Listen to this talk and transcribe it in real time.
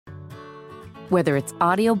Whether it's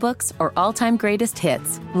audiobooks or all-time greatest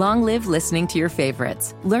hits, long live listening to your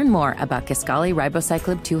favorites. Learn more about Kisqali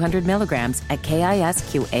Ribociclib 200 milligrams at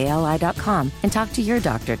KISQALI.com and talk to your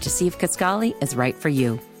doctor to see if Kisqali is right for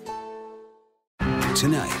you.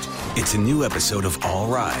 Tonight, it's a new episode of All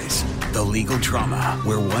Rise, the legal drama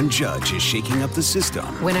where one judge is shaking up the system.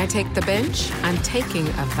 When I take the bench, I'm taking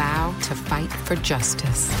a vow to fight for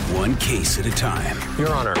justice. One case at a time.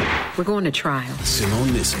 Your Honor. We're going to trial. Simone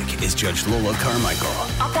Missick is Judge Lola Carmichael.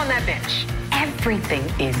 Up on that bench. Everything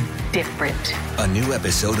is different. A new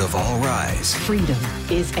episode of All Rise. Freedom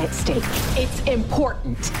is at stake. It's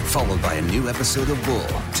important. Followed by a new episode of Bull,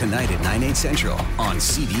 tonight at 9/8 Central on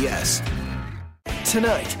CBS.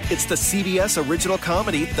 Tonight, it's the CBS original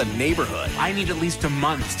comedy, The Neighborhood. I need at least a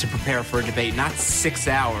month to prepare for a debate, not 6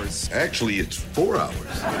 hours. Actually, it's 4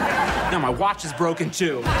 hours. No, my watch is broken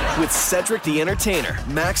too. With Cedric the Entertainer,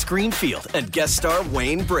 Max Greenfield, and guest star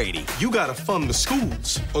Wayne Brady. You gotta fund the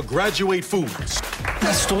schools or graduate fools.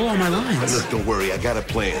 I stole all my lines. Look, don't worry, I got a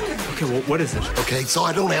plan. Okay, well, what is it? Okay, so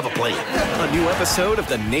I don't have a plan. A new episode of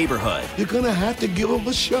The Neighborhood. You're gonna have to give them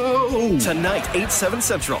a show. Tonight, 8/7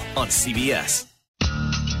 Central on CBS.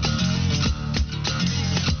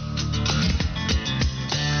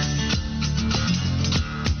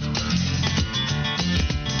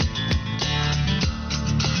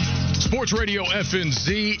 Sports Radio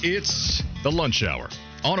FNZ, it's the lunch hour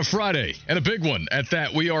on a Friday, and a big one at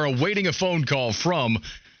that. We are awaiting a phone call from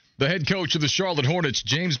the head coach of the Charlotte Hornets,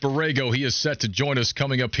 James Borrego. He is set to join us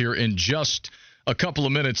coming up here in just a couple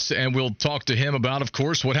of minutes, and we'll talk to him about, of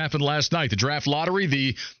course, what happened last night. The draft lottery,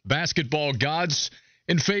 the basketball gods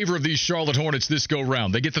in favor of these Charlotte Hornets this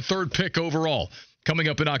go-round. They get the third pick overall coming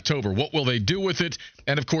up in October. What will they do with it?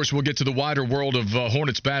 And, of course, we'll get to the wider world of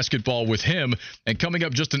Hornets basketball with him. And coming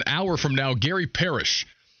up just an hour from now, Gary Parrish,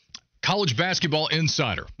 college basketball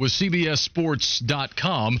insider with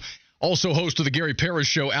CBSSports.com, also host of the Gary Parrish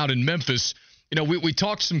Show out in Memphis. You know, we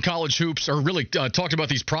talked some college hoops, or really talked about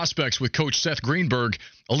these prospects with Coach Seth Greenberg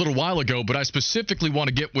a little while ago, but I specifically want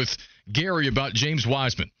to get with Gary about James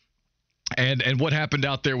Wiseman and what happened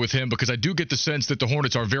out there with him, because I do get the sense that the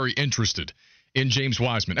Hornets are very interested in James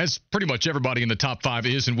Wiseman, as pretty much everybody in the top five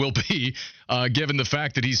is and will be, given the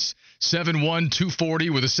fact that he's 7'1", 240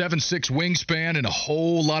 with a 7'6" wingspan and a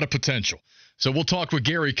whole lot of potential. So we'll talk with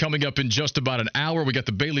Gary coming up in just about an hour. We got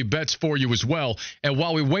the Bailey Bets for you as well. And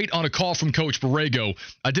while we wait on a call from Coach Borrego,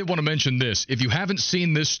 I did want to mention this. If you haven't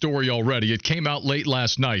seen this story already, it came out late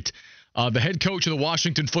last night. The head coach of the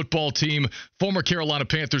Washington football team, former Carolina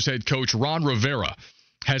Panthers head coach Ron Rivera,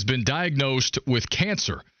 has been diagnosed with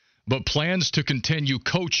cancer, but plans to continue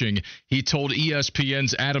coaching, he told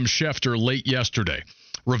ESPN's Adam Schefter late yesterday.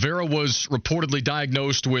 Rivera was reportedly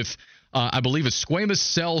diagnosed with, I believe it's squamous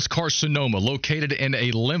cell carcinoma located in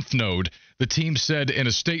a lymph node. The team said in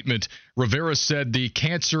a statement, Rivera said the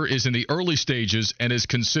cancer is in the early stages and is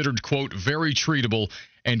considered, quote, very treatable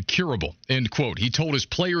and curable, end quote. He told his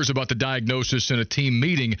players about the diagnosis in a team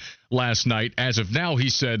meeting last night. As of now, he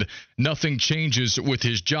said, nothing changes with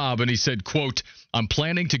his job. And he said, quote, I'm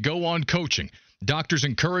planning to go on coaching. Doctors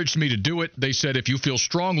encouraged me to do it. They said, if you feel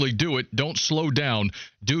strongly, do it. Don't slow down.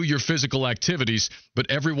 Do your physical activities. But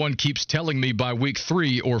everyone keeps telling me by week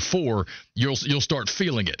 3 or 4, you'll start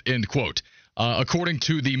feeling it, end quote. According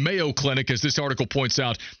to the Mayo Clinic, as this article points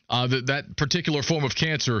out, that particular form of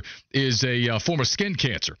cancer is a form of skin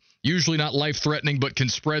cancer. Usually not life-threatening, but can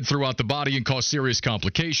spread throughout the body and cause serious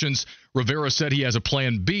complications. Rivera said he has a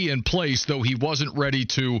plan B in place, though he wasn't ready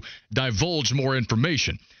to divulge more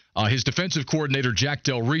information. His defensive coordinator, Jack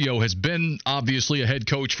Del Rio, has been obviously a head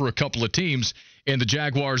coach for a couple of teams in the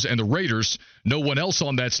Jaguars and the Raiders. No one else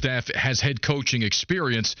on that staff has head coaching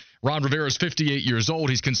experience. Ron Rivera is 58 years old.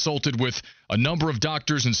 He's consulted with a number of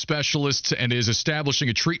doctors and specialists and is establishing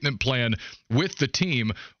a treatment plan with the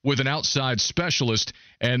team with an outside specialist.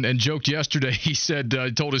 And joked yesterday, he said,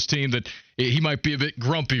 told his team that he might be a bit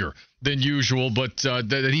grumpier than usual, but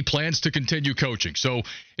that he plans to continue coaching. So,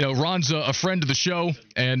 you know, Ron's a friend of the show,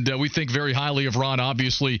 and we think very highly of Ron.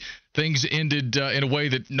 Obviously, things ended in a way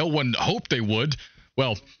that no one hoped they would.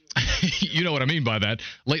 Well, you know what I mean by that,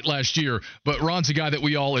 late last year. But Ron's a guy that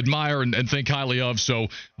we all admire and think highly of. So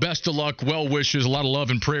best of luck, well wishes, a lot of love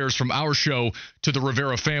and prayers from our show to the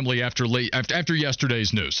Rivera family after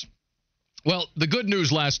yesterday's news. Well, the good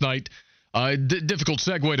news last night, difficult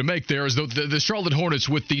segue to make there, is the Charlotte Hornets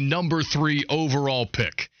with the number 3 overall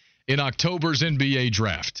pick in October's NBA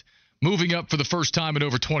draft, moving up for the first time in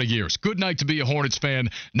over 20 years. Good night to be a Hornets fan.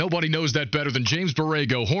 Nobody knows that better than James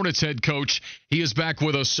Borrego, Hornets head coach. He is back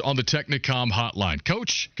with us on the Technicom hotline.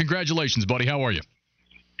 Coach, congratulations, buddy. How are you?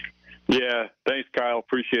 Yeah, thanks, Kyle.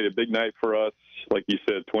 Appreciate it. Big night for us. Like you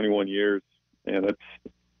said, 21 years, and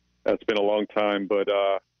that's been a long time. But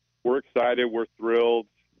we're excited. We're thrilled.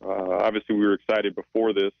 Obviously, we were excited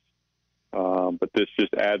before this, but this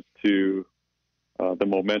just adds to the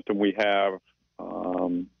momentum we have.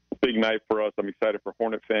 Big night for us. I'm excited for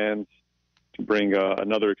Hornet fans to bring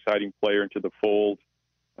another exciting player into the fold.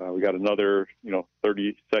 We got another,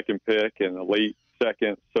 30-second pick and a late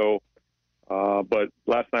second. So, but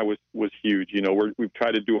last night was huge. We've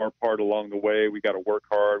tried to do our part along the way. We got to work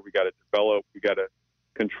hard. We got to develop. We got to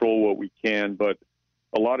control what we can. But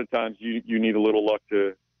a lot of times you need a little luck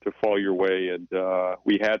to fall your way. And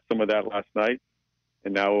we had some of that last night.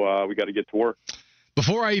 And now we got to get to work.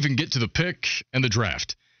 Before I even get to the pick and the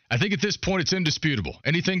draft, I think at this point it's indisputable.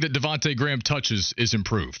 Anything that Devontae Graham touches is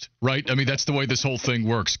improved, right? I mean, that's the way this whole thing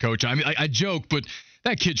works, Coach. I mean, I joke, but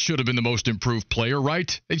that kid should have been the most improved player,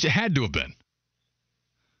 right? It had to have been.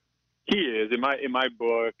 He is. In my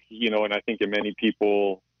book, and I think in many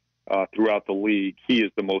people throughout the league, he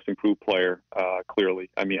is the most improved player, clearly.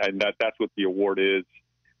 I mean, that's what the award is.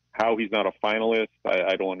 How he's not a finalist,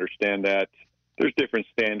 I don't understand that. There's different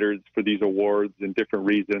standards for these awards and different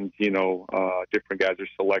reasons, different guys are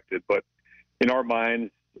selected. But in our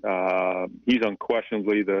minds, he's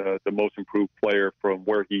unquestionably the most improved player from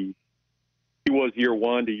where he was year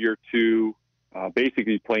one to year two,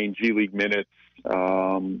 basically playing G League minutes.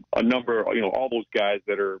 A number, all those guys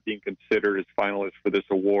that are being considered as finalists for this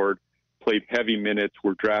award played heavy minutes,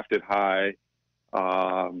 were drafted high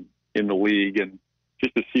in the league. And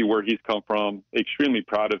just to see where he's come from, extremely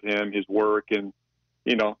proud of him, his work. And,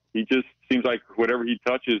 he just seems like whatever he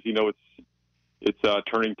touches, it's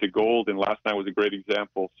turning to gold. And last night was a great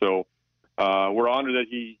example. So we're honored that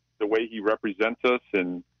the way he represents us,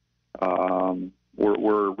 and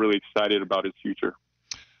we're really excited about his future.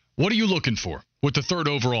 What are you looking for with the third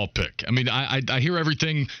overall pick? I mean, I hear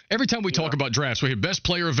everything. Every time we talk about drafts, we hear best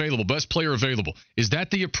player available. Is that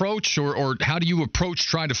the approach, or how do you approach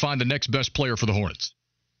trying to find the next best player for the Hornets?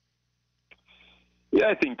 Yeah,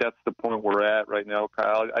 I think that's the point we're at right now,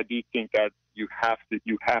 Kyle. I do think that you have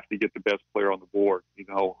to get the best player on the board.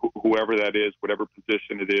 Whoever that is, whatever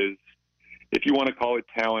position it is. If you want to call it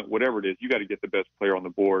talent, whatever it is, you got to get the best player on the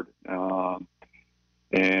board.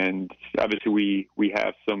 And obviously we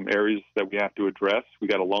have some areas that we have to address. We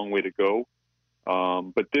got a long way to go.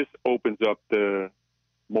 But this opens up the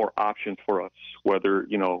more options for us, whether,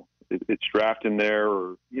 it's draft in there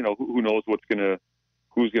or, who knows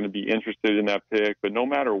who's going to be interested in that pick. But no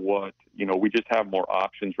matter what, we just have more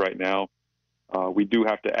options right now. We do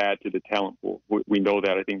have to add to the talent pool. We know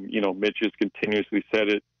that. I think, Mitch has continuously said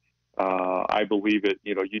it. I believe it.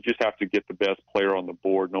 You just have to get the best player on the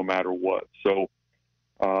board no matter what. So,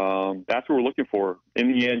 that's what we're looking for.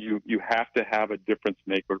 In the end, you have to have a difference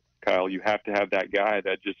maker, Kyle. You have to have that guy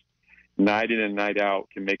that just night in and night out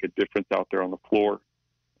can make a difference out there on the floor.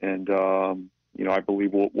 And, I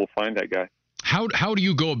believe we'll find that guy. How do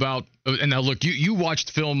you go about and now look, you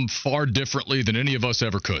watched film far differently than any of us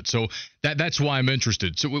ever could. So that's why I'm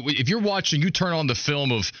interested. So if you're watching, you turn on the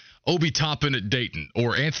film of Obi Toppin at Dayton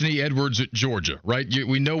or Anthony Edwards at Georgia, right?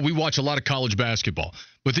 We know we watch a lot of college basketball.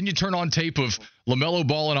 But then you turn on tape of LaMelo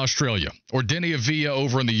Ball in Australia or Denny Avila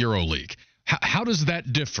over in the EuroLeague. How does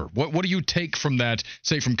that differ? What do you take from that,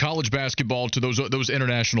 say, from college basketball to those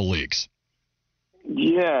international leagues?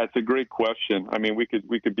 Yeah, it's a great question. I mean, we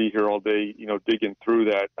could be here all day, digging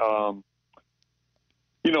through that.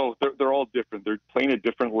 They're all different. They're playing at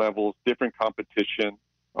different levels, different competition,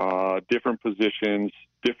 different positions,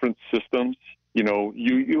 different systems.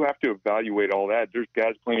 You have to evaluate all that. There's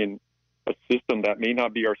guys playing a system that may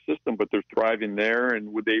not be our system, but they're thriving there.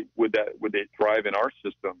 And would they thrive in our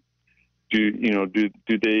system? Do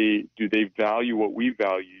they value what we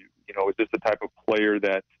value? Is this the type of player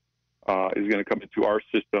that is going to come into our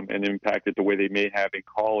system and impact it the way they may have in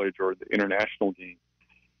college or the international game?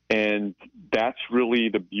 And that's really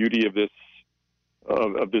the beauty of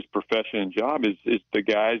this profession and job is the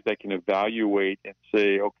guys that can evaluate and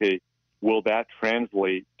say, okay, will that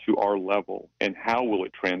translate to our level, and how will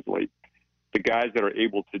it translate? The guys that are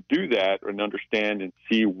able to do that and understand and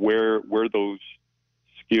see where those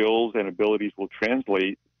skills and abilities will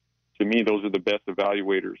translate, to me, those are the best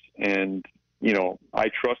evaluators. And I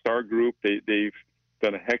trust our group. They've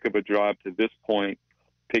done a heck of a job to this point,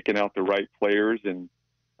 picking out the right players, and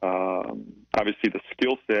obviously the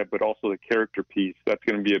skill set, but also the character piece. That's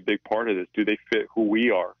going to be a big part of this. Do they fit who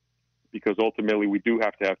we are? Because ultimately we do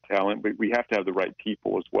have to have talent, but we have to have the right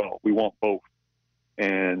people as well. We want both.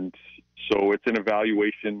 And so it's an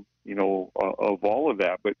evaluation, of all of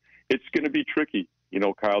that. But it's going to be tricky,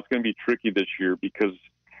 Kyle. It's going to be tricky this year because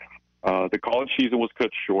The college season was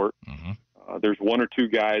cut short. There's one or two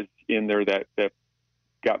guys in there that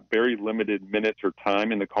got very limited minutes or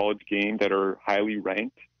time in the college game that are highly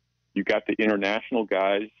ranked. You got the international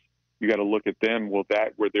guys. You got to look at them. Will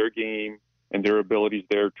their game and their abilities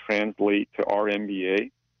there translate to our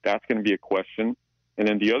NBA? That's going to be a question. And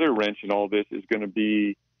then the other wrench in all this is going to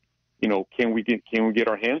be, can we get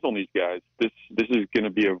our hands on these guys? This is going to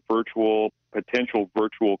be a potential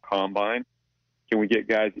virtual combine. Can we get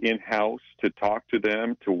guys in-house to talk to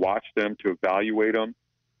them, to watch them, to evaluate them,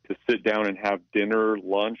 to sit down and have dinner,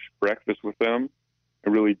 lunch, breakfast with them,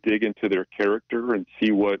 and really dig into their character and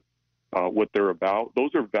see what they're about? Those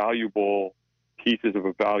are valuable pieces of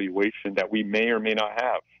evaluation that we may or may not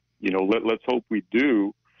have. Let's hope we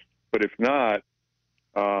do. But if not,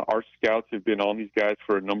 our scouts have been on these guys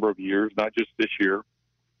for a number of years, not just this year.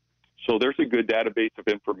 So there's a good database of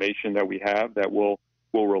information that we have that we'll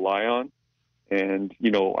rely on. And,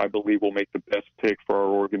 I believe we'll make the best pick for our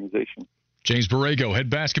organization. James Borrego, head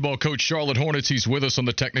basketball coach, Charlotte Hornets. He's with us on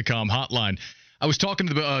the Technicom hotline. I was talking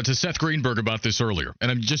to Seth Greenberg about this earlier, and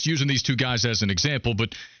I'm just using these two guys as an example.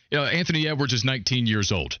 But Anthony Edwards is 19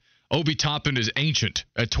 years old. Obi Toppin is ancient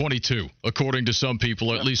at 22, according to some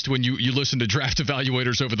people, at least when you listen to draft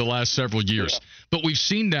evaluators over the last several years. Yeah. But we've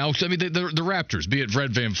seen now, the Raptors, be it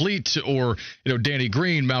Fred VanVleet or Danny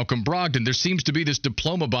Green, Malcolm Brogdon, there seems to be this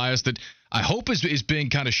diploma bias that I hope is being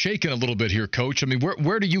kind of shaken a little bit here, Coach. I mean,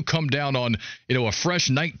 where do you come down on a fresh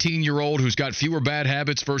 19-year-old who's got fewer bad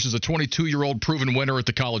habits versus a 22-year-old proven winner at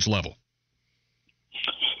the college level?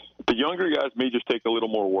 The younger guys may just take a little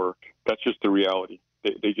more work. That's just the reality.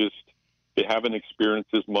 They haven't experienced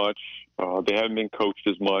as much. They haven't been coached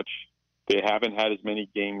as much. They haven't had as many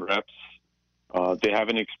game reps. They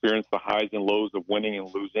haven't experienced the highs and lows of winning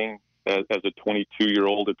and losing as a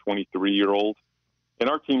 22-year-old, a 23-year-old. And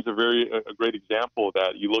our team's a great example of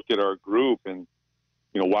that. You look at our group and,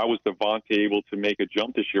 why was Devontae able to make a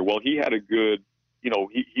jump this year? Well, he had a good,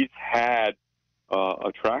 he's had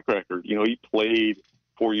a track record. He played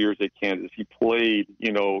 4 years at Kansas. He played,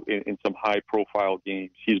 in some high-profile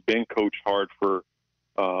games. He's been coached hard for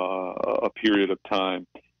a period of time.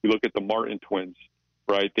 You look at the Martin twins,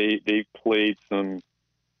 right? They played some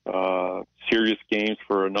serious games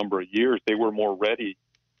for a number of years. They were more ready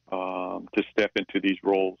to step into these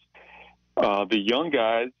roles. The young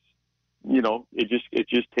guys, it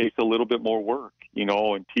just takes a little bit more work,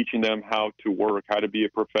 and teaching them how to work, how to be a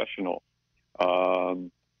professional.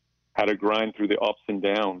 How to grind through the ups and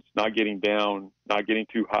downs, not getting down, not getting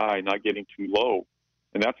too high, not getting too low.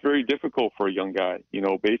 And that's very difficult for a young guy.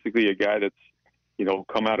 Basically a guy that's,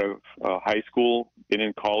 come out of high school, been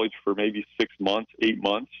in college for maybe 6 months, 8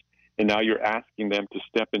 months, and now you're asking them to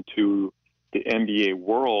step into the NBA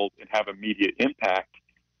world and have immediate impact.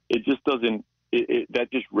 It just doesn't, that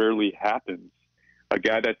just rarely happens. A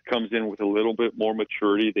guy that comes in with a little bit more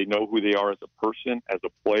maturity, they know who they are as a person, as a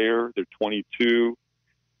player, they're 22,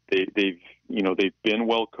 They've been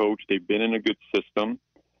well coached. They've been in a good system,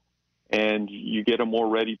 and you get a more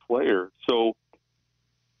ready player. So,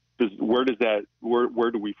 where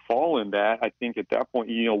do we fall in that? I think at that point,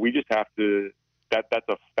 we just have to. That's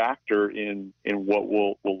a factor in what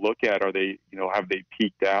we'll look at. Are they, have they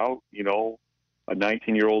peaked out? A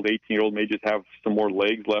 19-year-old, 18-year-old may just have some more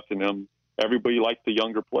legs left in them. Everybody likes the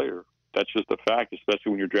younger player. That's just a fact, especially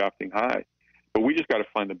when you're drafting high. But we just got to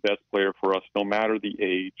find the best player for us, no matter the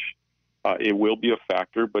age. It will be a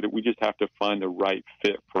factor, but we just have to find the right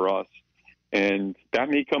fit for us. And that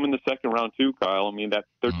may come in the second round too, Kyle. I mean, that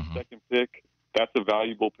 32nd pick, that's a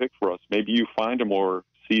valuable pick for us. Maybe you find a more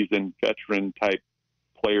seasoned veteran-type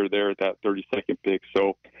player there at that 32nd pick.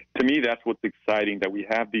 So to me, that's what's exciting, that we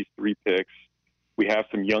have these 3 picks. We have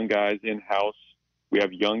some young guys in-house. We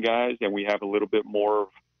have young guys, and we have a little bit more of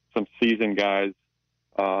some seasoned guys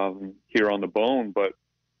here on the bone, but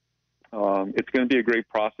it's going to be a great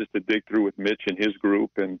process to dig through with Mitch and his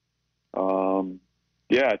group, and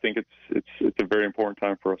I think it's a very important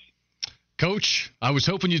time for us. Coach, I was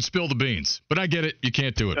hoping you'd spill the beans, but I get it. You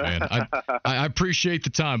can't do it, man. I appreciate the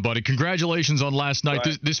time, buddy. Congratulations on last night.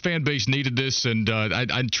 Right. This fan base needed this, and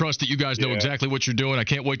I trust that you guys know exactly what you're doing. I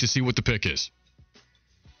can't wait to see what the pick is.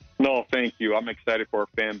 No, thank you. I'm excited for our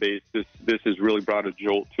fan base. This has really brought a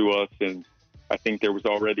jolt to us, and I think there was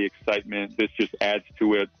already excitement. This just adds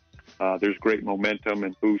to it. There's great momentum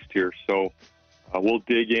and boost here. So we'll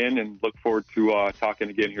dig in and look forward to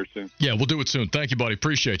talking again here soon. Yeah, we'll do it soon. Thank you, buddy.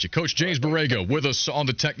 Appreciate you. Coach James Borrego with us on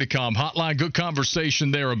the Technicom hotline. Good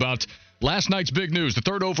conversation there about last night's big news, the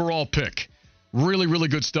 3rd overall pick. Really, really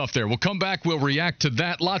good stuff there. We'll come back. We'll react to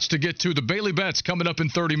that. Lots to get to. The Bailey Bets coming up in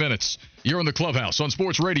 30 minutes. You're in the Clubhouse on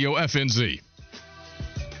Sports Radio FNZ.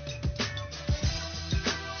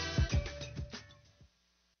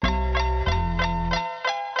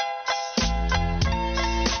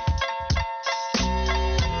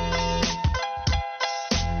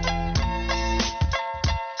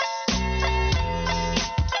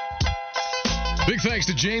 Big thanks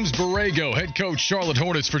to James Borrego, head coach Charlotte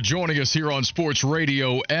Hornets, for joining us here on Sports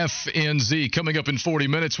Radio FNZ. Coming up in 40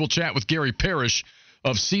 minutes, we'll chat with Gary Parrish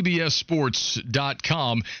of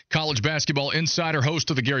CBSSports.com, college basketball insider, host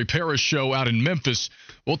of the Gary Parrish Show out in Memphis.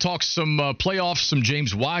 We'll talk some playoffs, some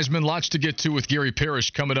James Wiseman, lots to get to with Gary Parrish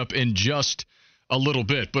coming up in just a little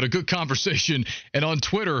bit. But a good conversation. And on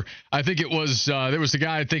Twitter, I think it was there was a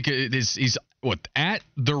guy, I think he's at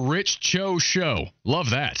the Rich Cho Show. Love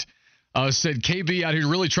that. Said KB out here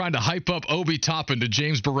really trying to hype up Obi Toppin to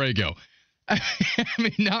James Borrego. I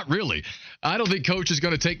mean, not really. I don't think Coach is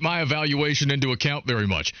going to take my evaluation into account very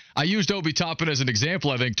much. I used Obi Toppin as an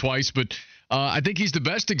example, I think, twice, but I think he's the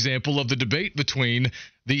best example of the debate between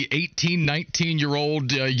the 18,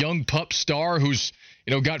 19-year-old young pup star who's,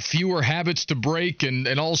 got fewer habits to break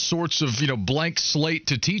and all sorts of, blank slate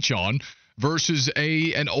to teach on versus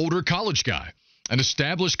an older college guy, an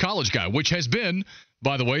established college guy, which has been,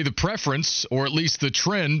 by the way, the preference, or at least the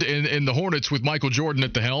trend in the Hornets with Michael Jordan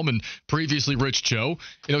at the helm and previously Rich Cho,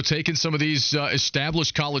 taking some of these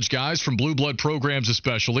established college guys from blue blood programs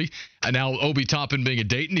especially, and now Obi Toppin being a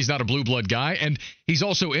Dayton, he's not a blue blood guy, and he's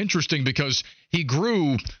also interesting because he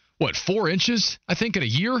grew, 4 inches, I think, in a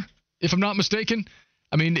year, if I'm not mistaken.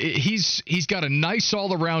 I mean, he's got a nice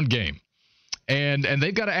all-around game, and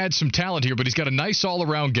they've got to add some talent here, but he's got a nice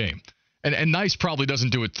all-around game. And nice probably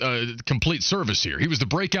doesn't do it complete service here. He was the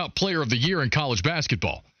breakout player of the year in college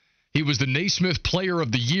basketball. He was the Naismith player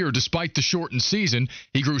of the year despite the shortened season.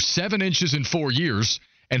 He grew 7 inches in 4 years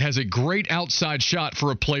and has a great outside shot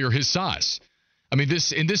for a player his size. I mean,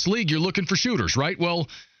 in this league, you're looking for shooters, right? Well,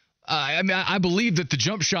 I believe that the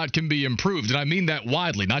jump shot can be improved, and I mean that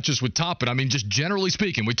widely, not just with Toppin. I mean, just generally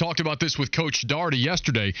speaking. We talked about this with Coach Daugherty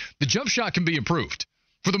yesterday. The jump shot can be improved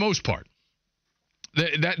for the most part.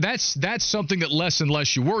 That's something that less and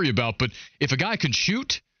less you worry about. But if a guy can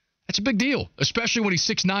shoot, that's a big deal, especially when he's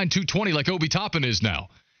 6'9", 220 like Obi Toppin is now.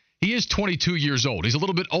 He is 22 years old. He's a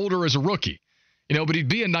little bit older as a rookie, but he'd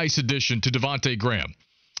be a nice addition to Devontae Graham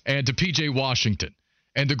and to P.J. Washington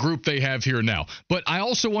and the group they have here now. But I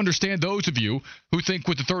also understand those of you who think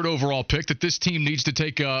with the 3rd overall pick that this team needs to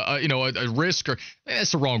take a risk, or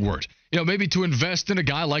that's the wrong word, maybe to invest in a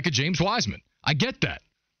guy like a James Wiseman. I get that.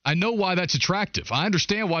 I know why that's attractive. I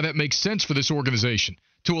understand why that makes sense for this organization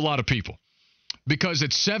to a lot of people. Because at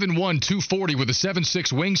 7'1", 240 with a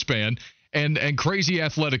 7'6" wingspan and crazy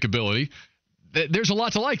athletic ability, there's a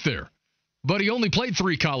lot to like there. But he only played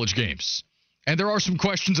 3 college games. And there are some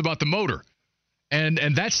questions about the motor. And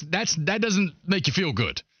that doesn't make you feel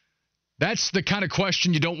good. That's the kind of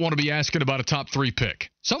question you don't want to be asking about a top 3 pick.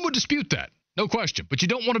 Some would dispute that, no question. But you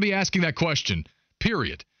don't want to be asking that question,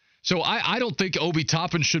 period. So I don't think Obi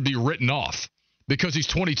Toppin should be written off because he's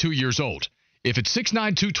 22 years old. If it's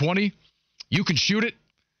 6'9", 220, you can shoot it,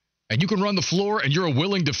 and you can run the floor, and you're a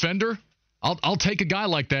willing defender, I'll take a guy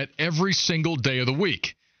like that every single day of the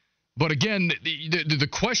week. But again, the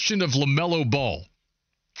question of LaMelo Ball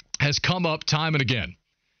has come up time and again.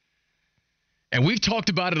 And we've talked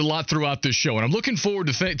about it a lot throughout this show, and I'm looking forward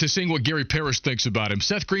to seeing what Gary Parrish thinks about him.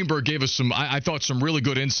 Seth Greenberg gave us I thought, some really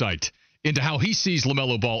good insight into how he sees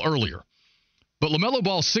LaMelo Ball earlier. But LaMelo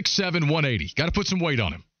Ball, 6'7", 180. Got to put some weight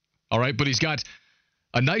on him. All right, but he's got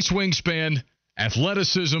a nice wingspan,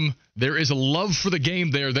 athleticism. There is a love for the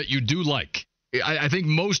game there that you do like. I think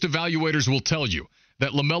most evaluators will tell you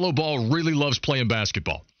that LaMelo Ball really loves playing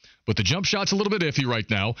basketball. But the jump shot's a little bit iffy right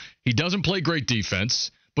now. He doesn't play great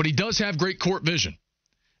defense, but he does have great court vision.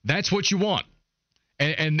 That's what you want.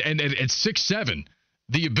 And at 6'7",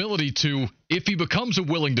 the ability to, if he becomes a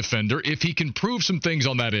willing defender, if he can prove some things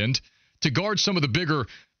on that end, to guard some of the bigger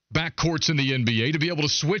backcourts in the NBA, to be able to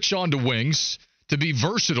switch onto wings, to be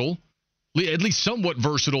versatile, at least somewhat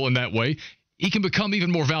versatile in that way, he can become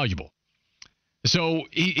even more valuable. So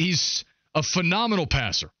he's a phenomenal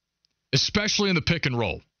passer, especially in the pick and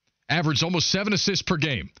roll. Averaged almost 7 assists per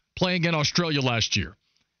game playing in Australia last year.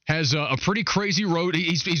 Has a pretty crazy road.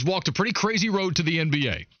 He's walked a pretty crazy road to the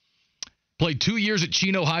NBA. Played 2 years at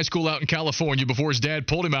Chino High School out in California before his dad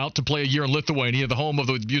pulled him out to play a year in Lithuania, the home of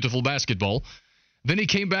the beautiful basketball. Then he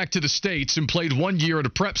came back to the States and played 1 year at a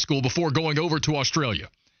prep school before going over to Australia.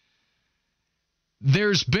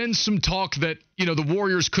 There's been some talk that, the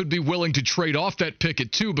Warriors could be willing to trade off that pick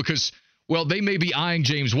at 2 because, well, they may be eyeing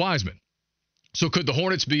James Wiseman. So could the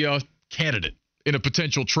Hornets be a candidate in a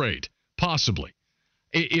potential trade? Possibly.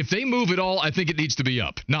 If they move at all, I think it needs to be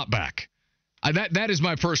up, not back. That is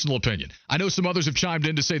my personal opinion. I know some others have chimed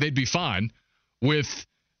in to say they'd be fine with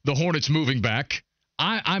the Hornets moving back.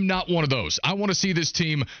 I'm not one of those. I want to see this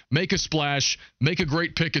team make a splash, make a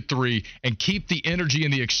great pick at 3, and keep the energy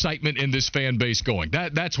and the excitement in this fan base going.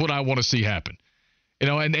 That's what I want to see happen.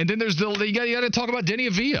 And then there's you got to talk about Denny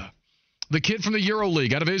Avila, the kid from the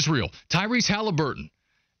EuroLeague out of Israel. Tyrese Halliburton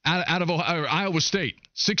out of Iowa State,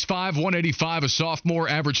 6'5", 185, a sophomore,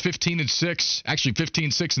 average 15-6, actually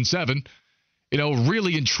 15, 6, and 7.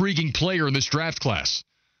 Really intriguing player in this draft class.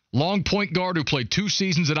 Long point guard who played 2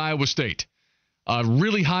 seasons at Iowa State.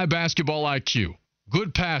 Really high basketball IQ.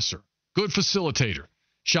 Good passer. Good facilitator.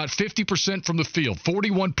 Shot 50% from the field,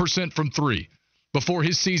 41% from 3 before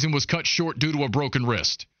his season was cut short due to a broken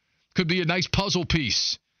wrist. Could be a nice puzzle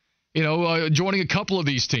piece, joining a couple of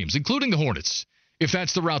these teams, including the Hornets, if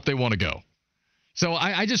that's the route they want to go. So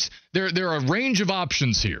I just there are a range of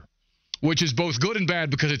options here, which is both good and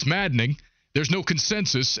bad because it's maddening. There's no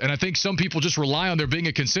consensus, and I think some people just rely on there being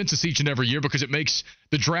a consensus each and every year because it makes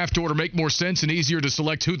the draft order make more sense and easier to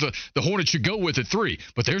select who the Hornets should go with at 3.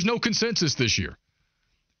 But there's no consensus this year.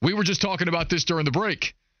 We were just talking about this during the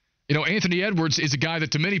break. Anthony Edwards is a guy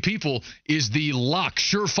that to many people is the lock,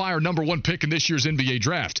 surefire number 1 pick in this year's NBA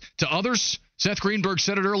draft. To others, Seth Greenberg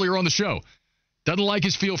said it earlier on the show, doesn't like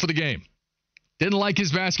his feel for the game. Didn't like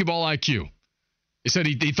his basketball IQ. He said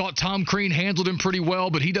he thought Tom Crean handled him pretty well,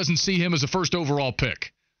 but he doesn't see him as a first overall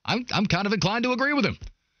pick. I'm kind of inclined to agree with him.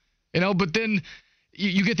 But then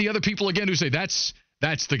you get the other people again who say that's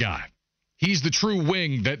the guy. He's the true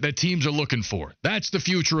wing that teams are looking for. That's the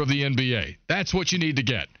future of the NBA. That's what you need to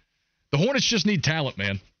get. The Hornets just need talent,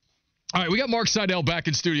 man. All right, we got Mark Seidel back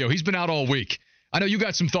in studio. He's been out all week. I know you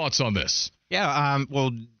got some thoughts on this. Yeah,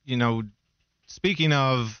 speaking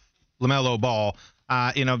of LaMelo Ball,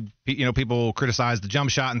 people criticize the jump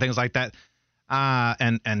shot and things like that,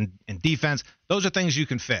 and defense. Those are things you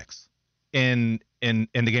can fix in the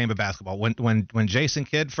game of basketball. When Jason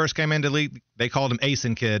Kidd first came into the league, they called him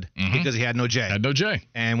Ason Kidd because he had no J.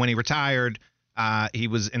 And when he retired, he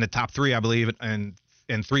was in the top 3, I believe, and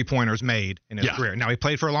 3-pointers made in his career. Now he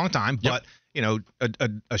played for a long time, but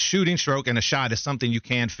a shooting stroke and a shot is something you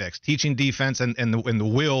can fix. Teaching defense and the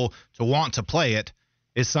will to want to play it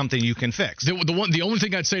is something you can fix. The only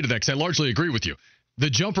thing I'd say to that, because I largely agree with you, the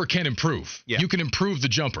jumper can improve. Yeah. You can improve the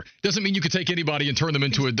jumper. Doesn't mean you can take anybody and turn them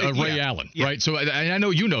into a Ray Allen, right? So I know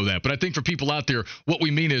you know that, but I think for people out there, what we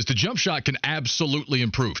mean is the jump shot can absolutely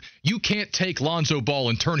improve. You can't take Lonzo Ball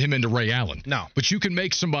and turn him into Ray Allen. No. But you can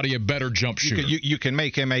make somebody a better jump shooter. You can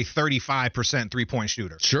make him a 35% three-point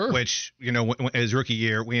shooter. Sure. Which, his rookie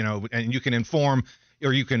year, and you can inform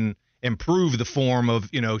or you can improve the form of,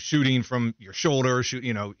 shooting from your shoulder.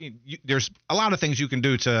 There's a lot of things you can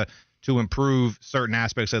do to improve certain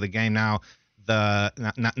aspects of the game. Now the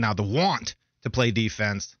want to play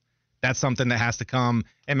defense, that's something that has to come,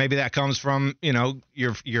 and maybe that comes from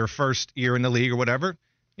your first year in the league or whatever.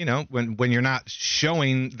 When you're not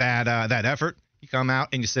showing that effort, you come out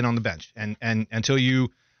and you sit on the bench, and until you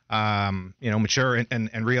mature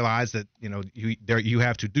and realize that you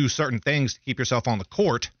have to do certain things to keep yourself on the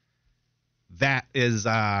court. That's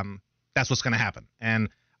what's going to happen. And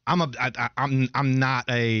I'm not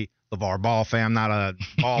a LeVar Ball fan. I'm not a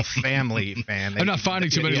Ball family fan. I'm not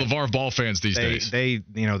finding too many LeVar Ball fans these days. They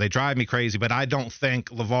drive me crazy, but I don't think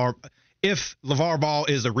if LeVar Ball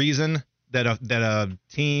is a reason that a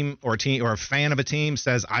team or a fan of a team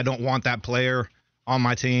says, I don't want that player on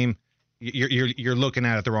my team, you're looking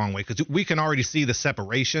at it the wrong way. Because we can already see the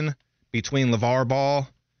separation between LeVar Ball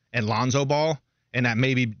and Lonzo Ball, and that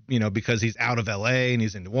maybe, because he's out of LA and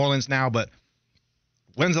he's in New Orleans now, but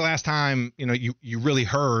when's the last time, you really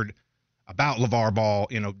heard about LeVar Ball,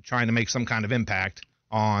 trying to make some kind of impact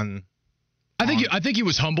on? I think he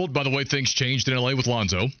was humbled by the way things changed in LA with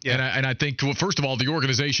Lonzo. Yeah. And I think, well, first of all, the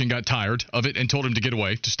organization got tired of it and told him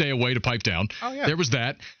to stay away, to pipe down. Oh, yeah. There was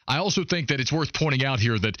that. I also think that it's worth pointing out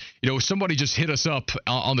here that, somebody just hit us up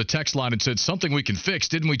on the text line and said something we can fix.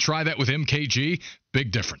 Didn't we try that with MKG?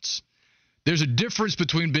 Big difference. There's a difference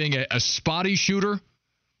between being a spotty shooter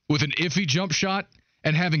with an iffy jump shot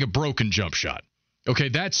and having a broken jump shot. Okay,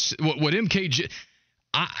 that's what MKG.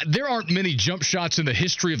 There aren't many jump shots in the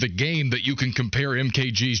history of the game that you can compare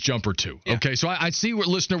MKG's jumper to. Yeah. Okay, so I see,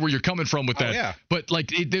 listener, where you're coming from with that. Yeah. But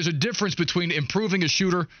there's a difference between improving a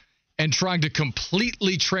shooter and trying to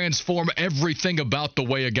completely transform everything about the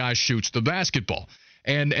way a guy shoots the basketball.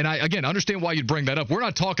 And I, again, understand why you'd bring that up. We're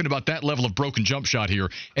not talking about that level of broken jump shot here.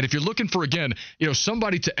 And if you're looking for, again,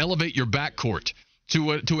 somebody to elevate your backcourt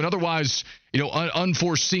to an otherwise,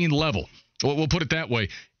 unforeseen level, we'll put it that way,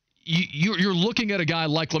 you're looking at a guy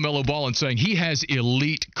like LaMelo Ball and saying he has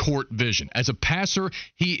elite court vision. As a passer,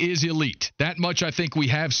 he is elite. That much I think we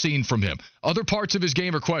have seen from him. Other parts of his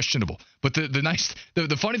game are questionable. But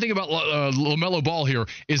the funny thing about LaMelo Ball here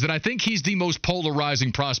is that I think he's the most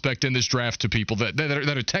polarizing prospect in this draft to people that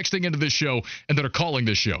are texting into this show and that are calling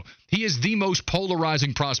this show. He is the most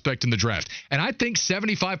polarizing prospect in the draft. And I think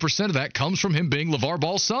 75% of that comes from him being LeVar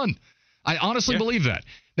Ball's son. I honestly believe that.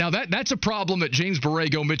 Now, that's a problem that James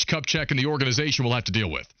Borrego, Mitch Kupchak, and the organization will have to deal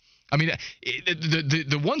with. I mean,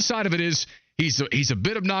 the one side of it is he's a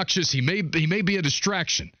bit obnoxious. He may be a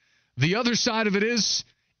distraction. The other side of it is,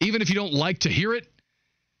 even if you don't like to hear it,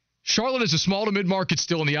 Charlotte is a small to mid-market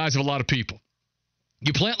still in the eyes of a lot of people.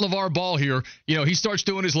 You plant LeVar Ball here, he starts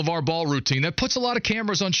doing his LeVar Ball routine. That puts a lot of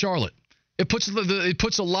cameras on Charlotte. It puts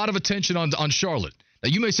a lot of attention on Charlotte. Now,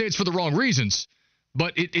 you may say it's for the wrong reasons,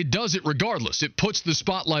 but it does it regardless. It puts the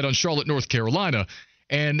spotlight on Charlotte, North Carolina,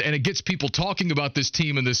 and it gets people talking about this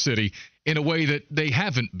team in this city in a way that they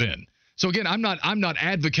haven't been. So again, I'm not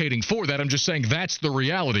advocating for that. I'm just saying that's the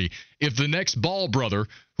reality. If the next Ball brother,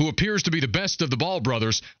 who appears to be the best of the Ball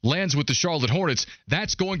brothers, lands with the Charlotte Hornets,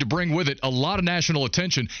 that's going to bring with it a lot of national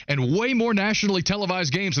attention and way more nationally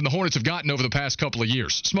televised games than the Hornets have gotten over the past couple of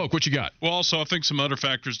years. Smoke, what you got? Well, also, I think some other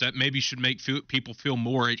factors that maybe should make people feel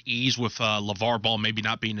more at ease with LeVar Ball maybe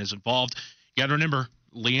not being as involved. You got to remember,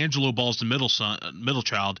 LiAngelo Ball's the middle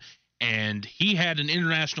child, and he had an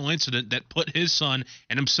international incident that put his son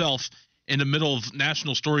and himself in the middle of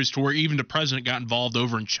national stories to where even the president got involved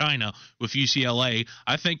over in China with UCLA.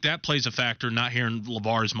 I think that plays a factor, not hearing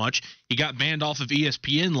LeVar as much. He got banned off of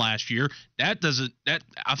ESPN last year. I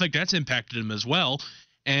think that's impacted him as well.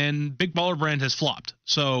 And Big Baller Brand has flopped.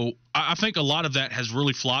 So I think a lot of that has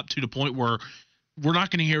really flopped to the point where we're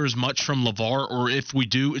not going to hear as much from LeVar, or if we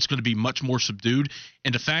do, it's going to be much more subdued.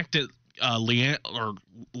 And the fact that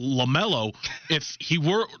LaMelo, if he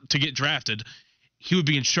were to get drafted, he would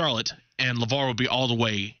be in Charlotte, and LeVar would be all the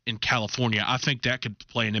way in California. I think that could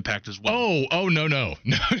play an impact as well. No.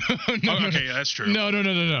 Okay, that's true. No.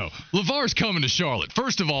 LeVar's coming to Charlotte.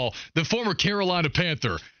 First of all, the former Carolina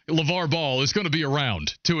Panther, LeVar Ball, is going to be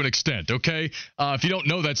around to an extent, okay? If you don't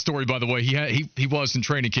know that story, by the way, he was in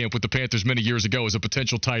training camp with the Panthers many years ago as a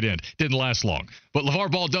potential tight end. Didn't last long. But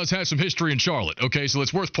LeVar Ball does have some history in Charlotte, okay? So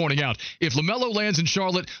it's worth pointing out. If LaMelo lands in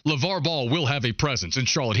Charlotte, LeVar Ball will have a presence in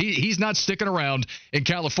Charlotte. He's not sticking around in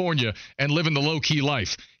California and living the low-key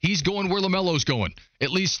life. He's going where LaMelo's going,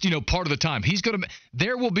 at least, part of the time.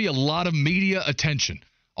 There will be a lot of media attention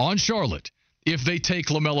on Charlotte if they take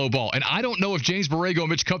LaMelo Ball. And I don't know if James Borrego and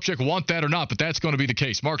Mitch Kupchak want that or not, but that's going to be the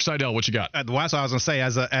case. Mark Seidel, what you got? That's what I was going to say.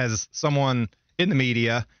 As someone in the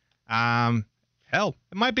media, hell,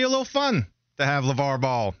 it might be a little fun to have LeVar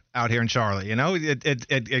Ball out here in Charlotte.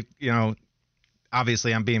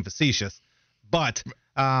 Obviously I'm being facetious, but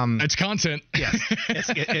it's content. Yes,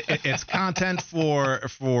 it's content for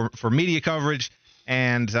media coverage,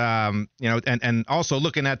 and and also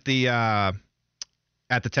looking at the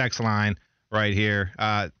text line right here.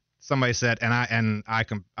 Somebody said,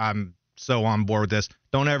 I'm so on board with this.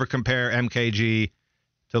 Don't ever compare MKG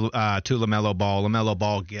to LaMelo Ball. LaMelo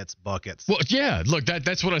Ball gets buckets. Well, yeah, look,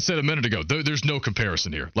 that's what I said a minute ago. There's no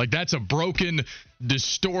comparison here. Like, that's a broken,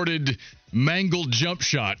 distorted, mangled jump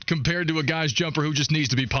shot compared to a guy's jumper who just needs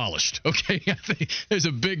to be polished. Okay, I think there's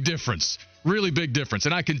a big difference, really big difference.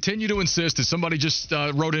 And I continue to insist, as somebody just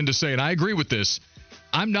wrote in to say, and I agree with this,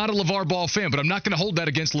 I'm not a LeVar Ball fan, but I'm not going to hold that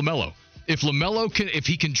against LaMelo. If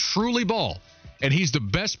he can truly ball, and he's the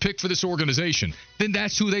best pick for this organization, then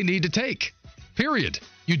that's who they need to take. Period.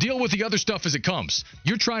 You deal with the other stuff as it comes.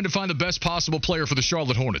 You're trying to find the best possible player for the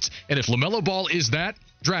Charlotte Hornets. And if LaMelo Ball is that,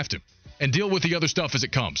 draft him and deal with the other stuff as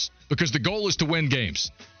it comes, because the goal is to win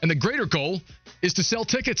games. And the greater goal is to sell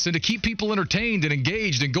tickets and to keep people entertained and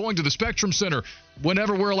engaged and going to the Spectrum Center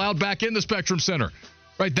whenever we're allowed back in the Spectrum Center.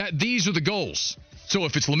 Right? These are the goals. So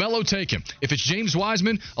if it's LaMelo, take him. If it's James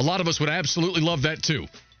Wiseman, a lot of us would absolutely love that too.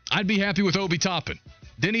 I'd be happy with Obi Toppin.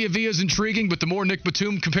 Denny Avila is intriguing, but the more Nick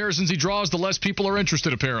Batum comparisons he draws, the less people are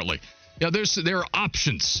interested, apparently. There are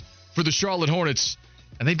options for the Charlotte Hornets,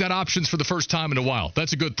 and they've got options for the first time in a while.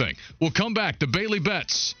 That's a good thing. We'll come back to Bailey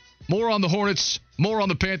Betts. More on the Hornets, more on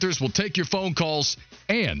the Panthers. We'll take your phone calls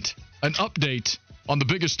and an update on the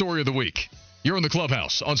biggest story of the week. You're in the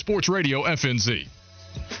Clubhouse on Sports Radio FNZ.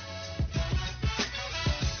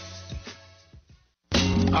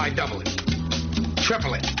 All right, double it.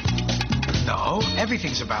 Triple it. No,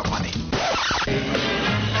 everything's about money.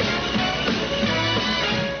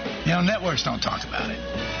 Networks don't talk about it.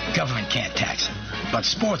 Government can't tax it. But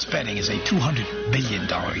sports betting is a $200 billion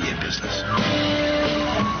a year business.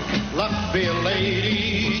 Luck be a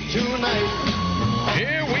lady tonight.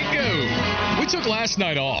 Here we go. We took last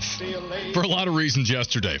night off for a lot of reasons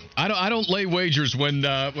yesterday. I don't lay wagers when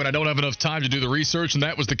I don't have enough time to do the research, and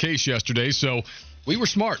that was the case yesterday. So we were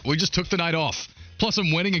smart. We just took the night off. Plus,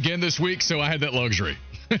 I'm winning again this week, so I had that luxury.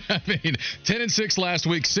 I mean, 10-6 last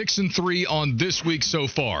week, 6-3 on this week so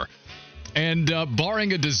far. And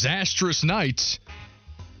barring a disastrous night,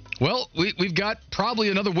 well, we've got probably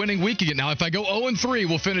another winning week again. Now, if I go 0-3,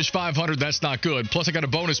 we'll finish 500. That's not good. Plus, I got a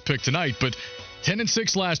bonus pick tonight. But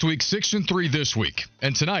 10-6 last week, 6-3 this week.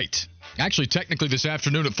 And tonight, actually technically this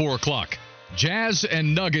afternoon at 4 o'clock, Jazz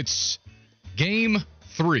and Nuggets, Game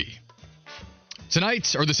 3.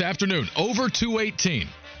 Tonight, or this afternoon, over 218.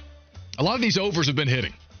 A lot of these overs have been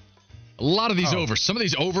hitting. A lot of these overs. Some of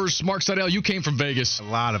these overs, Mark Seidel, you came from Vegas. A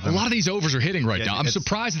lot of them. A lot of these overs are hitting right now. I'm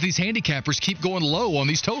surprised that these handicappers keep going low on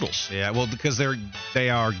these totals. Yeah, well, because they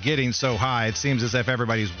are getting so high. It seems as if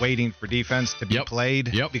everybody's waiting for defense to be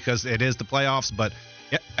played because it is the playoffs. But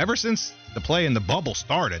ever since the play in the bubble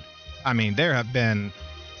started, I mean, there have been,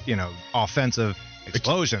 offensive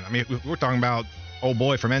explosion. I mean, we're talking about old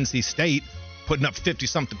boy from NC State putting up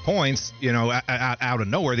 50-something points, out of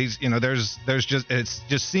nowhere. These, there's just, it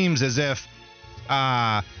just seems as if,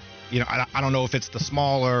 I don't know if it's the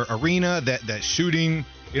smaller arena that shooting,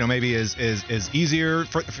 maybe is easier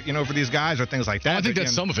for these guys or things like that. I think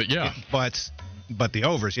that's some of it, yeah. But the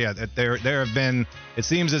overs, there have been. It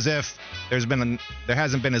seems as if there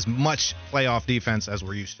hasn't been as much playoff defense as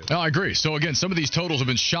we're used to. No, I agree. So again, some of these totals have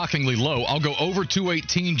been shockingly low. I'll go over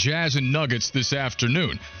 218 Jazz and Nuggets this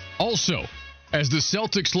afternoon. Also, as the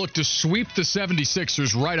Celtics look to sweep the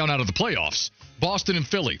 76ers right on out of the playoffs, Boston and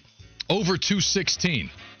Philly, over 216.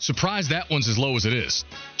 Surprised that one's as low as it is.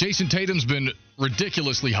 Jason Tatum's been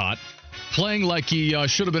ridiculously hot, playing like he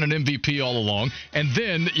should have been an MVP all along. And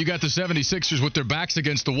then you got the 76ers with their backs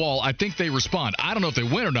against the wall. I think they respond. I don't know if they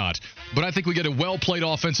win or not, but I think we get a well-played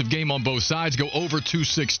offensive game on both sides, go over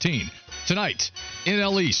 216. Tonight,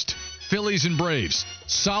 NL East, Phillies and Braves.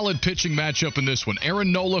 Solid pitching matchup in this one.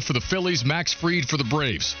 Aaron Nola for the Phillies, Max Fried for the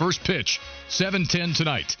Braves. First pitch, 7:10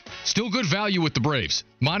 tonight. Still good value with the Braves,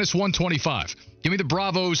 minus 125. Give me the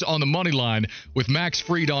Bravos on the money line with Max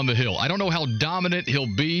Fried on the hill. I don't know how dominant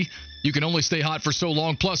he'll be. You can only stay hot for so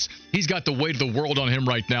long. Plus, he's got the weight of the world on him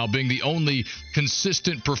right now, being the only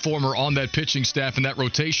consistent performer on that pitching staff in that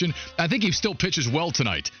rotation. I think he still pitches well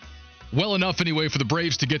tonight. Well enough anyway for the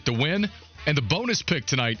Braves to get the win. And the bonus pick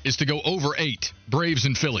tonight is to go over 8, Braves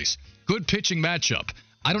and Phillies. Good pitching matchup.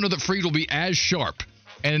 I don't know that Fried will be as sharp.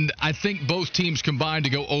 And I think both teams combined to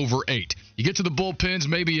go over 8. You get to the bullpens,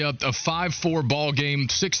 maybe a 5-4 ball game,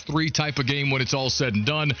 6-3 type of game when it's all said and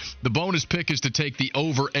done. The bonus pick is to take the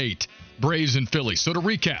over 8, Braves and Phillies. So to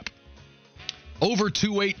recap, over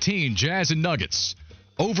 218, Jazz and Nuggets.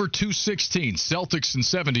 Over 216, Celtics and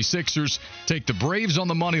 76ers. Take the Braves on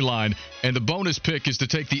the money line, and the bonus pick is to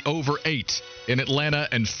take the over 8 in Atlanta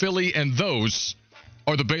and Philly, and those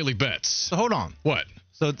are the Bailey bets. So hold on. What?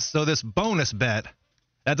 So this bonus bet,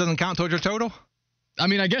 that doesn't count towards your total? I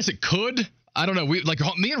mean, I guess it could. I don't know.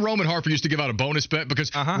 Me and Roman Harper used to give out a bonus bet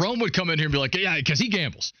because Rome would come in here and be like, yeah, because he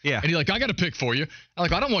gambles. Yeah. And he's like, I got a pick for you. I'm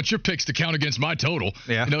like, I don't want your picks to count against my total.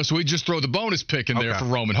 Yeah. So we just throw the bonus pick in there for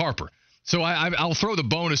Roman Harper. So I'll throw the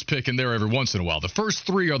bonus pick in there every once in a while. The first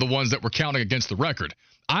 3 are the ones that we're counting against the record.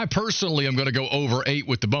 I personally am going to go over 8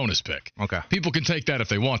 with the bonus pick. Okay. People can take that if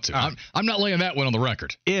they want to. I'm not laying that one on the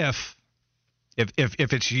record. If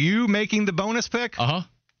it's you making the bonus pick, it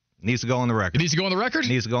needs to go on the record. It needs to go on the record? It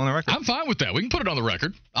needs to go on the record. I'm fine with that. We can put it on the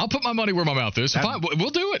record. I'll put my money where my mouth is. Fine.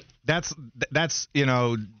 We'll do it. That's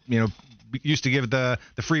we used to give the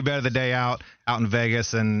free bet of the day out in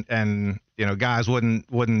Vegas, and guys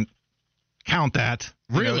wouldn't count that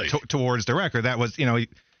really towards the record. That was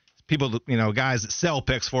people guys that sell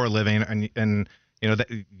picks for a living, and that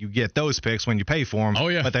you get those picks when you pay for them. Oh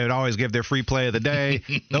yeah. But they would always give their free play of the day.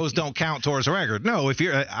 Those don't count towards the record. No,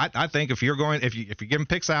 I think if you're giving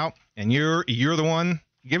picks out and you're the one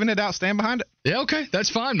giving it out, stand behind it. Yeah, okay.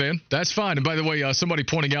 That's fine, man. That's fine. And by the way, somebody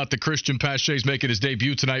pointing out that Christian Pache's making his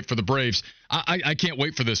debut tonight for the Braves. I can't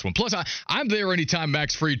wait for this one. Plus, I'm there anytime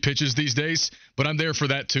Max Fried pitches these days, but I'm there for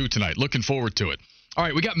that too tonight. Looking forward to it. All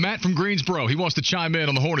right, we got Matt from Greensboro. He wants to chime in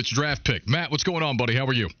on the Hornets draft pick. Matt, what's going on, buddy? How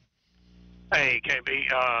are you? Hey, KB.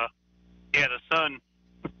 The sun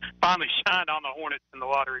finally shined on the Hornets in the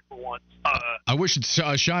lottery for once. I wish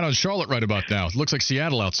it'd shine on Charlotte right about now. It looks like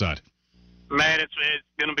Seattle outside. Man, it's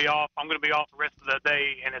going to be off. I'm going to be off the rest of the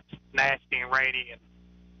day, and it's nasty and rainy, and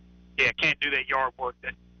can't do that yard work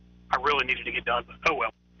that I really needed to get done. But oh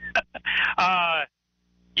well.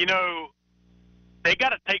 they got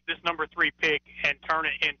to take this number 3 pick and turn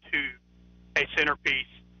it into a centerpiece,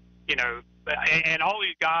 you know, and all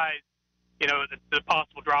these guys, you know, the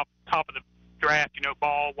possible top of the draft, you know,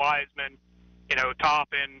 Ball, Wiseman, you know,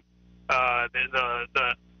 Toppin,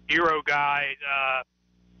 the Euro guy,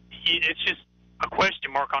 it's just a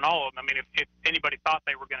question mark on all of them. I mean, if anybody thought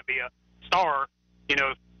they were going to be a star, you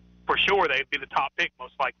know, for sure they'd be the top pick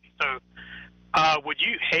most likely. So would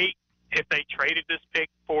you hate if they traded this pick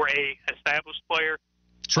for a established player?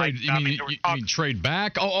 Trade? You mean trade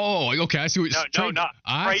back? Oh, okay. I see what you're saying.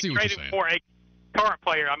 I see what you're saying. For a current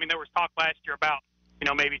player. I mean, there was talk last year about, you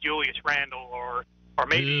know, maybe Julius Randle or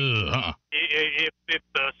maybe if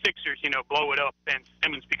the Sixers, you know, blow it up, then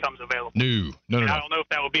Simmons becomes available. No. I don't know if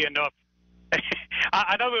that would be enough.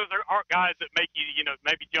 I know those aren't guys that make you, you know,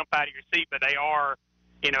 maybe jump out of your seat, but they are,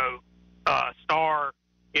 you know, star,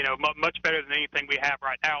 you know, much better than anything we have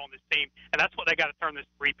right now on this team. And that's what they got to turn this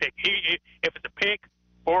 3 pick. If it's a pick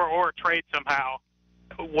or a trade somehow,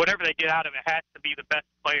 whatever they get out of it has to be the best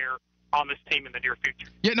player on this team in the near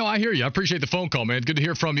future. Yeah, no, I hear you. I appreciate the phone call, man. Good to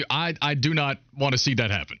hear from you. I do not want to see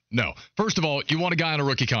that happen. No. First of all, you want a guy on a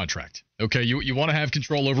rookie contract. Okay, you want to have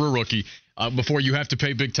control over a rookie before you have to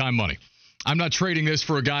pay big-time money. I'm not trading this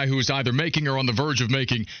for a guy who is either making or on the verge of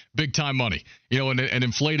making big-time money, you know, and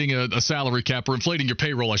inflating a salary cap or inflating your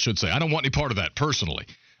payroll, I should say. I don't want any part of that personally.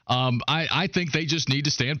 I think they just need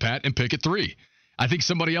to stand pat and pick at 3. I think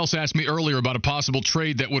somebody else asked me earlier about a possible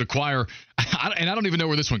trade that would acquire, and I don't even know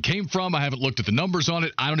where this one came from. I haven't looked at the numbers on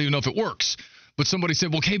it. I don't even know if it works. But somebody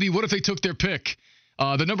said, well, KB, what if they took their pick,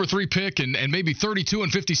 the number 3 pick, and maybe 32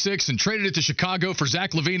 and 56 and traded it to Chicago for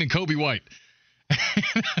Zach LaVine and Kobe White?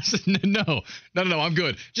 I said, no, I'm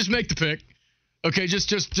good. Just make the pick. Okay, just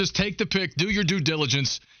take the pick, do your due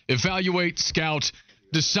diligence, evaluate, scout,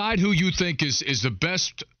 decide who you think is the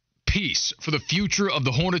best piece for the future of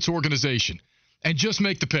the Hornets organization, and just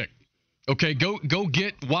make the pick. Okay, go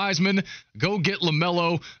get Wiseman, go get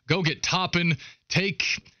LaMelo, go get Toppin,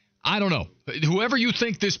 I don't know, whoever you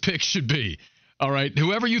think this pick should be. All right,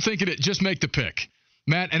 whoever you think it, just make the pick.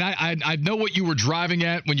 Matt, and I know what you were driving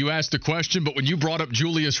at when you asked the question, but when you brought up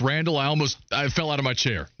Julius Randle, I fell out of my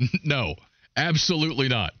chair. No, absolutely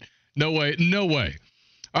not. No way.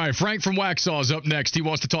 All right, Frank from Waxhaw is up next. He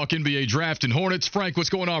wants to talk NBA draft and Hornets. Frank, what's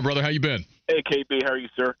going on, brother? How you been? Hey, KB, how are you,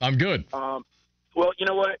 sir? I'm good. Well, you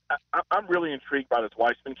know what? I'm really intrigued by this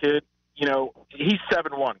Wiseman kid. You know, he's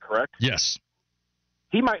 7'1", correct? Yes.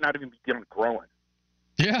 He might not even be growing.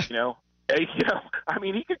 Yeah. You know, I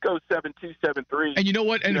mean, he could go 7'2", 7'3". And you know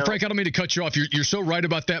what? And Frank, I don't mean to cut you off. You're so right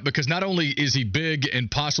about that, because not only is he big and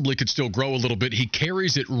possibly could still grow a little bit, he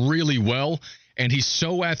carries it really well, and he's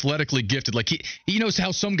so athletically gifted. Like he knows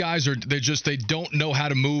how some guys are. They don't know how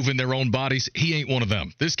to move in their own bodies. He ain't one of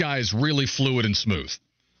them. This guy is really fluid and smooth.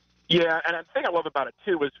 Yeah, and the thing I love about it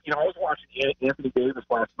too is, you know, I was watching Anthony Davis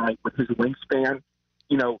last night with his wingspan,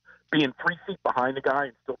 you know, being 3 feet behind the guy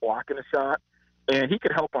and still blocking a shot. And he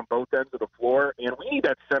could help on both ends of the floor. And we need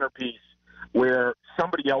that centerpiece where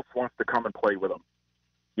somebody else wants to come and play with him,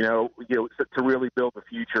 you know, to really build the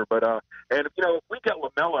future. But, and, you know, if we get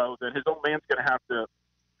LaMelo, then his old man's going to have to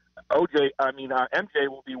MJ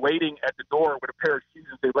will be waiting at the door with a pair of shoes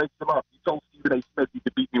and say, lace them up. You told Stephen A. Smith you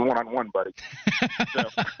could beat me one-on-one, buddy.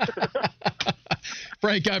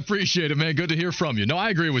 Frank, I appreciate it, man. Good to hear from you. No, I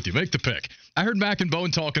agree with you. Make the pick. I heard Mac and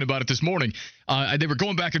Bone talking about it this morning. They were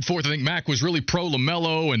going back and forth. I think Mac was really pro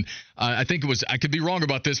LaMelo, and I think it was, I could be wrong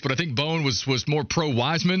about this, but I think Bone was more pro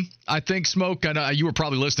Wiseman. I think Smoke, I know you were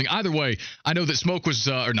probably listening. Either way, I know that Smoke was,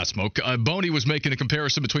 or not Smoke, Boney was making a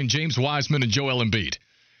comparison between James Wiseman and Joel Embiid.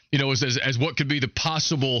 You know, as what could be the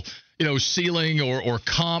possible, you know, ceiling or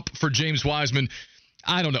comp for James Wiseman.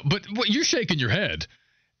 I don't know, but you're shaking your head.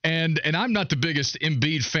 And I'm not the biggest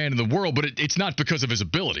Embiid fan in the world, but it's not because of his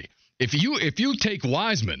ability. If you take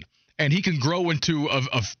Wiseman and he can grow into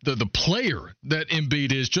the player that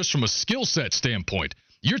Embiid is just from a skill set standpoint,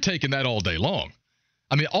 you're taking that all day long.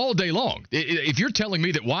 I mean, all day long. If you're telling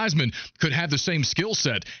me that Wiseman could have the same skill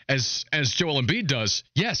set as Joel Embiid does,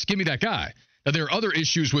 yes, give me that guy. Now, there are other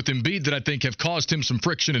issues with Embiid that I think have caused him some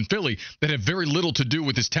friction in Philly that have very little to do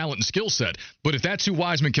with his talent and skill set. But if that's who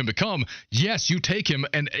Wiseman can become, yes, you take him,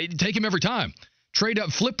 and take him every time. Trade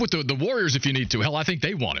up, flip with the Warriors if you need to. Hell, I think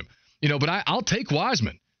they want him. You know, but I'll take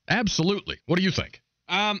Wiseman. Absolutely. What do you think?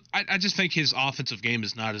 I just think his offensive game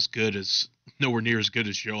is not as good as, nowhere near as good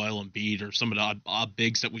as Joel Embiid or some of the odd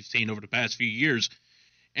bigs that we've seen over the past few years.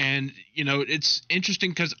 And, you know, it's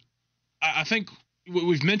interesting because I think –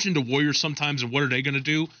 we've mentioned the Warriors sometimes, and what are they going to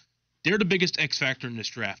do? They're the biggest X factor in this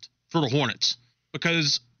draft for the Hornets,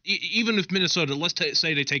 because even if Minnesota, let's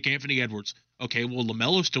say they take Anthony Edwards, okay, well,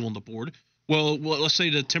 LaMelo's still on the board. Well, let's say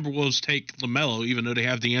the Timberwolves take LaMelo, even though they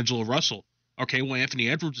have D'Angelo Russell. Okay, well, Anthony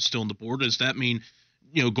Edwards is still on the board. Does that mean,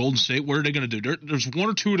 Golden State, what are they going to do? There's one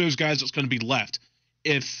or two of those guys that's going to be left.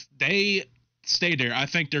 If they stay there, I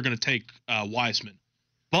think they're going to take Wiseman.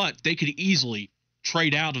 But they could easily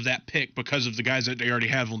trade out of that pick because of the guys that they already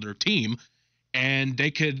have on their team, and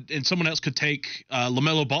someone else could take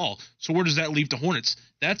LaMelo Ball. So where does that leave the Hornets?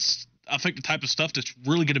 That's, I think, the type of stuff that's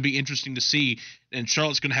really going to be interesting to see, and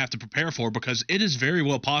Charlotte's going to have to prepare for, because it is very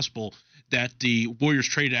well possible that the Warriors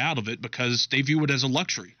trade out of it because they view it as a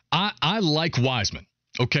luxury. I like Wiseman.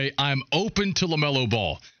 Okay, I'm open to LaMelo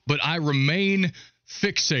Ball, but I remain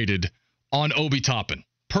fixated on Obi Toppin.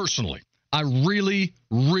 Personally, I really,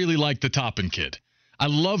 really like the Toppin kid. I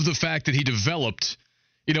love the fact that he developed,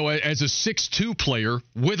 as a 6'2" player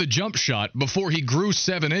with a jump shot before he grew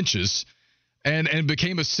 7 inches and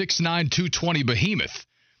became a 6'9", 220 behemoth.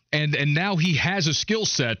 And now he has a skill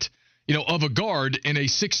set, of a guard in a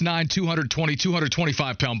 6'9", 220,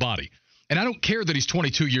 225-pound body. And I don't care that he's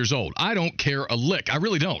 22 years old. I don't care a lick. I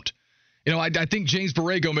really don't. I think James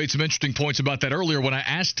Borrego made some interesting points about that earlier when I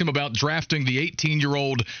asked him about drafting the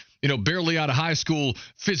 18-year-old, barely out of high school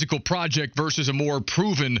physical project versus a more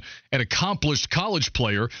proven and accomplished college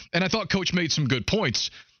player. And I thought Coach made some good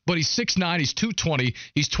points. But he's 6'9", he's 220,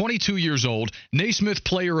 he's 22 years old, Naismith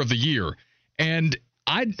Player of the Year. And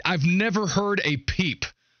I've never heard a peep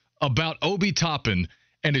about Obi Toppin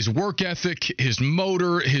and his work ethic, his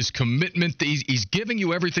motor, his commitment. He's giving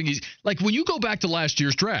you everything. He's like, when you go back to last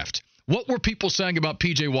year's draft, what were people saying about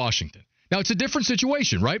P.J. Washington? Now, it's a different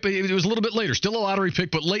situation, right? But it was a little bit later. Still a lottery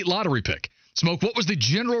pick, but late lottery pick. Smoke, what was the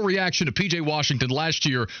general reaction to P.J. Washington last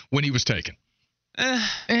year when he was taken?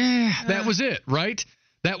 That was it, right?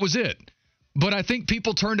 That was it. But I think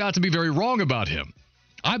people turned out to be very wrong about him.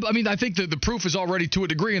 I think that the proof is already to a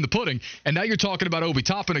degree in the pudding. And now you're talking about Obi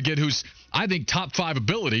Toppin again, who's, I think, top 5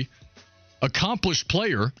 ability, accomplished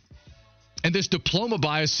player. And this diploma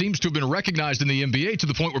bias seems to have been recognized in the NBA to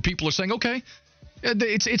the point where people are saying, okay,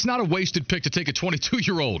 it's not a wasted pick to take a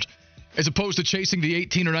 22-year-old as opposed to chasing the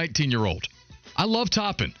 18 or 19-year-old. I love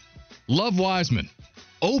Toppin. Love Wiseman.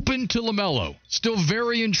 Open to LaMelo. Still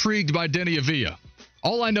very intrigued by Denny Avila.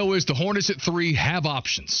 All I know is the Hornets at 3 have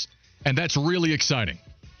options, and that's really exciting.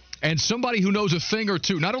 And somebody who knows a thing or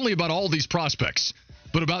two, not only about all these prospects,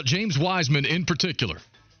 but about James Wiseman in particular,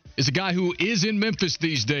 is a guy who is in Memphis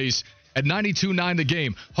these days at 92.9 The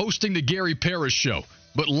Game, hosting the Gary Parrish Show.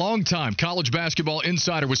 But longtime college basketball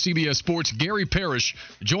insider with CBS Sports, Gary Parrish,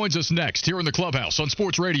 joins us next here in the Clubhouse on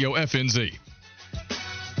Sports Radio FNZ.